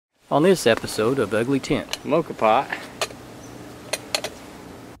On this episode of UglyTent, mocha pot,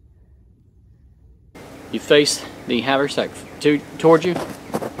 you face the haversack towards you,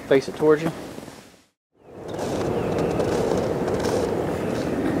 face it towards you.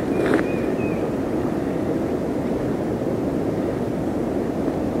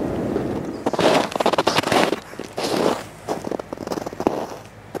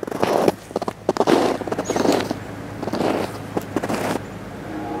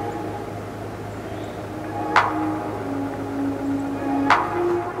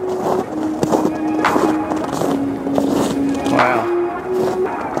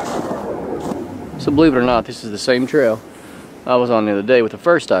 So believe it or not, this is the same trail I was on the other day with the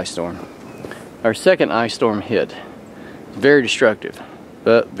first ice storm. Our second ice storm hit. Very destructive,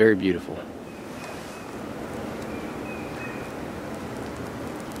 but very beautiful.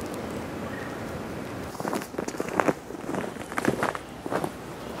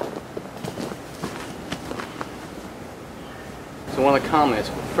 So one of the comments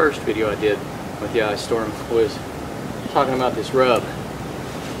with the first video I did with the ice storm was talking about this rub.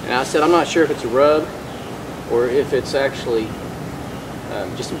 And I said I'm not sure if it's a rub or if it's actually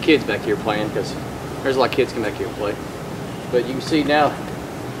just some kids back here playing, because there's a lot of kids come back here and play. But you can see now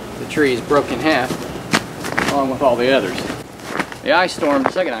the tree is broken in half along with all the others. The ice storm,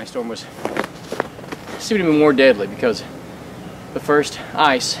 the second ice storm, seemed to be more deadly because the first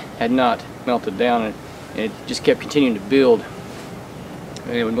ice had not melted down and it just kept continuing to build.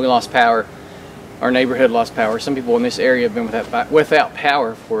 And when we lost power, our neighborhood lost power. Some people in this area have been without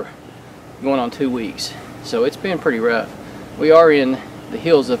power for going on 2 weeks. So it's been pretty rough. We are in the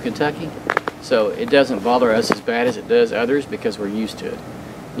hills of Kentucky, so it doesn't bother us as bad as it does others because we're used to it.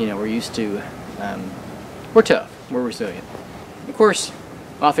 You know, we're used to, we're tough, we're resilient. Of course,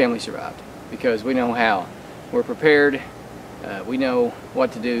 my family survived because we know how. We're prepared, we know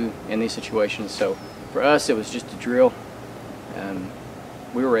what to do in these situations. So for us, it was just a drill.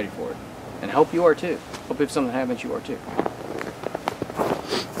 We were ready for it. And I hope you are too. Hope if something happens, you are too.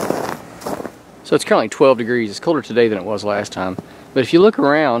 So it's currently 12 degrees. It's colder today than it was last time. But if you look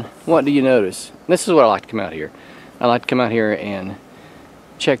around, what do you notice? This is what I like to come out here. I like to come out here and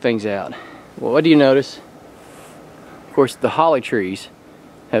check things out. Well, what do you notice? Of course, the holly trees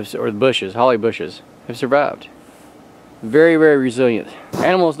or the bushes, holly bushes, have survived. Very, very resilient.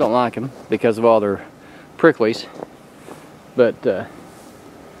 Animals don't like them because of all their pricklies. But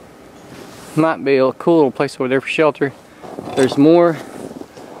might be a cool little place over there for shelter. There's more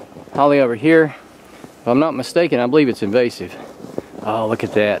holly over here. If I'm not mistaken, I believe it's invasive. Oh, look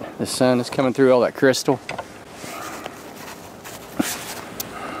at that. The sun is coming through all that crystal.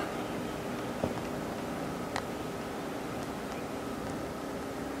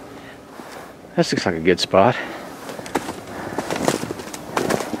 This looks like a good spot.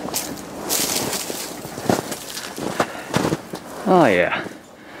 Oh yeah.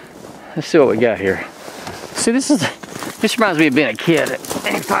 Let's see what we got here. See, this reminds me of being a kid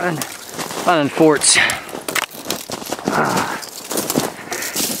and finding forts.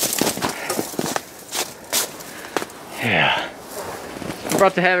 Yeah. I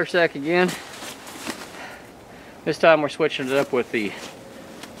brought the haversack again. This time we're switching it up with the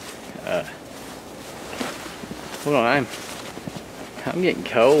hold on, I'm getting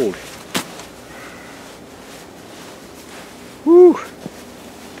cold. Woo!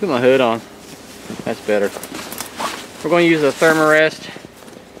 Put my hood on. That's better. We're going to use a Thermarest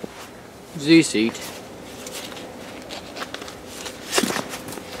Z-seat.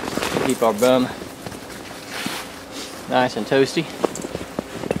 Keep our bum nice and toasty.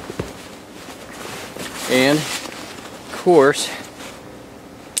 And of course,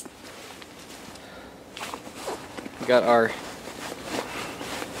 we got our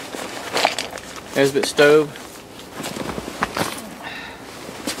Nesbitt stove.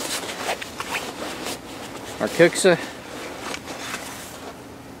 Our Kuksa,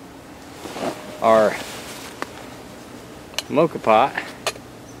 our mocha pot,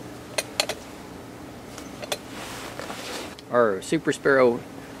 our Super Sparrow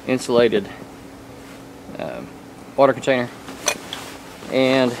insulated water container,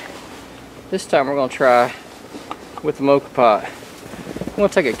 and this time we're going to try with the mocha pot. I'm going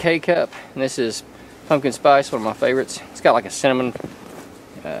to take a K-cup, and this is pumpkin spice, one of my favorites. It's got like a cinnamon,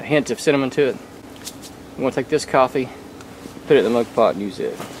 hint of cinnamon to it. I'm going to take this coffee, put it in the mocha pot and use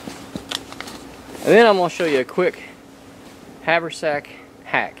it. And then I'm going to show you a quick haversack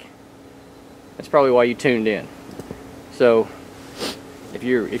hack. That's probably why you tuned in. So if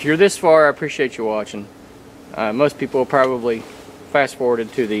you're this far, I appreciate you watching. Most people probably fast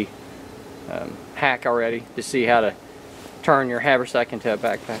forwarded to the hack already to see how to turn your haversack into a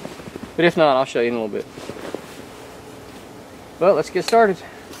backpack. But if not, I'll show you in a little bit. Well, let's get started.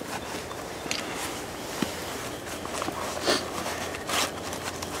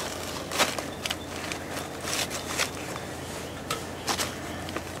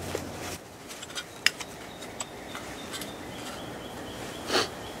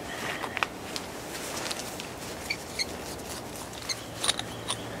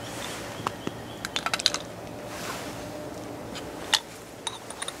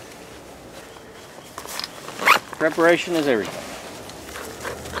 Preparation is everything.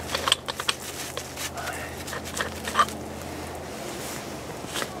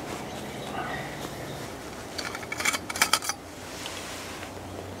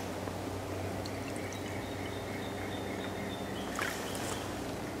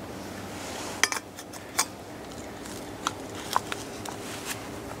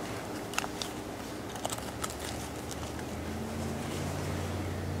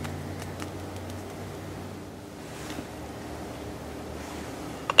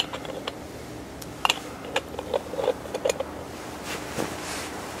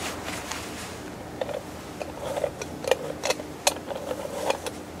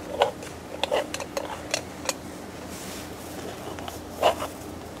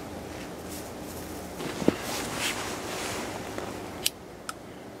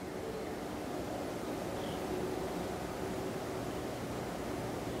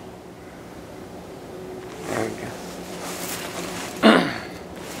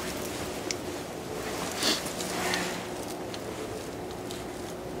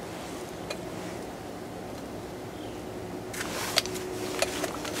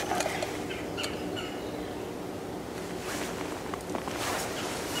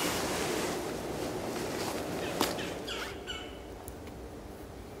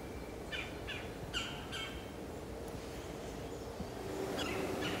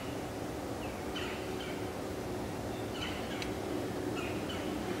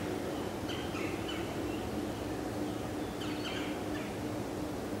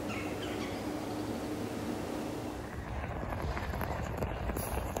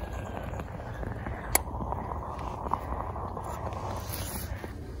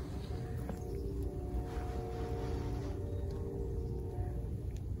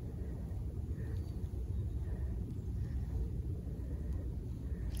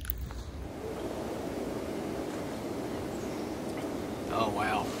 Oh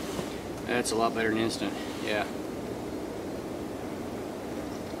wow, that's a lot better than instant, yeah.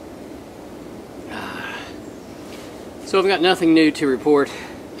 So I've got nothing new to report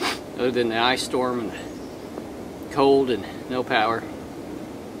other than the ice storm and the cold and no power,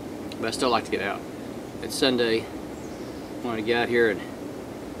 but I still like to get out. It's Sunday, I wanted to get out here and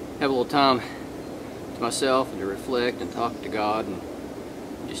have a little time to myself and to reflect and talk to God and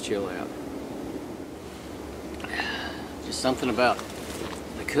just chill out. Just something about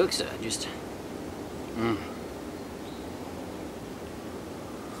the Kuksa, just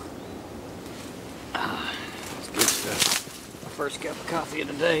it's good stuff. My first cup of coffee of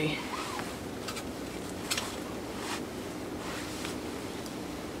the day.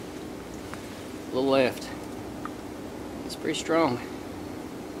 A little left. It's pretty strong.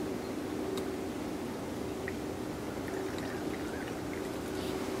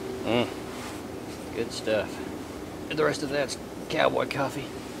 Good stuff. And the rest of that's cowboy coffee.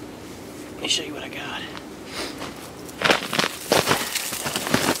 Let me show you what I got.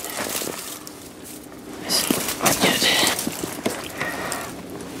 Let's see if I get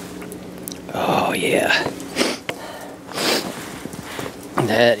it. Oh yeah.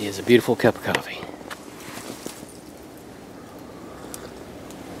 That is a beautiful cup of coffee.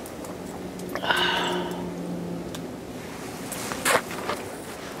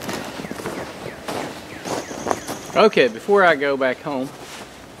 Okay, before I go back home,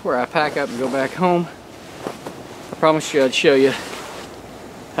 before I pack up and go back home, I promised you I'd show you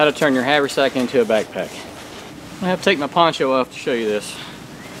how to turn your haversack into a backpack. I have to take my poncho off to show you this.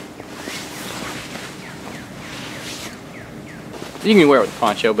 You can wear it with a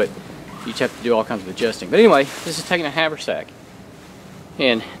poncho, but you just have to do all kinds of adjusting. But anyway, this is taking a haversack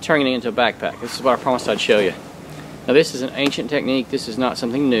and turning it into a backpack. This is what I promised I'd show you. Now this is an ancient technique. This is not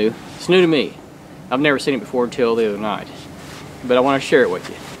something new. It's new to me. I've never seen it before until the other night. But I want to share it with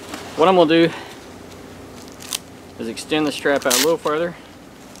you. What I'm going to do is extend the strap out a little further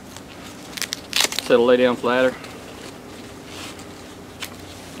so it'll lay down flatter.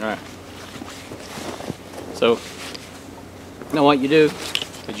 Alright. So, now what you do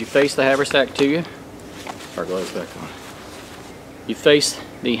is you face the haversack to you. Our gloves back on. You face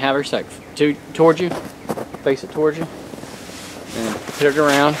the haversack towards you. Face it towards you. and put it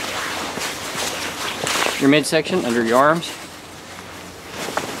around your midsection under your arms.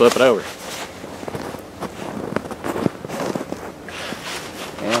 Flip it over.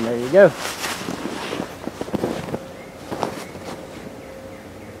 And there you go.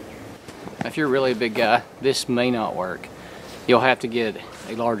 If you're really a big guy, this may not work. You'll have to get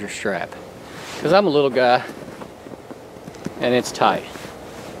a larger strap. Because I'm a little guy and it's tight.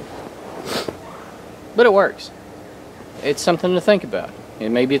 But it works. It's something to think about.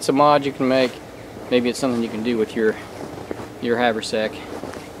 And maybe it's a mod you can make. Maybe it's something you can do with your Haversack.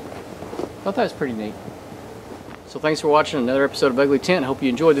 I thought that was pretty neat. So thanks for watching another episode of Ugly Tent. Hope you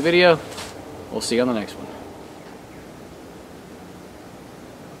enjoyed the video. We'll see you on the next one.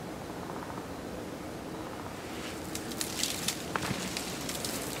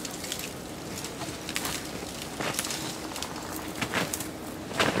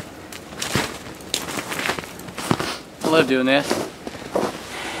 I love doing this.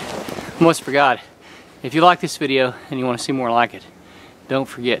 Almost forgot. If you like this video and you want to see more like it, don't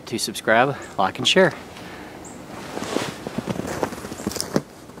forget to subscribe, like, and share.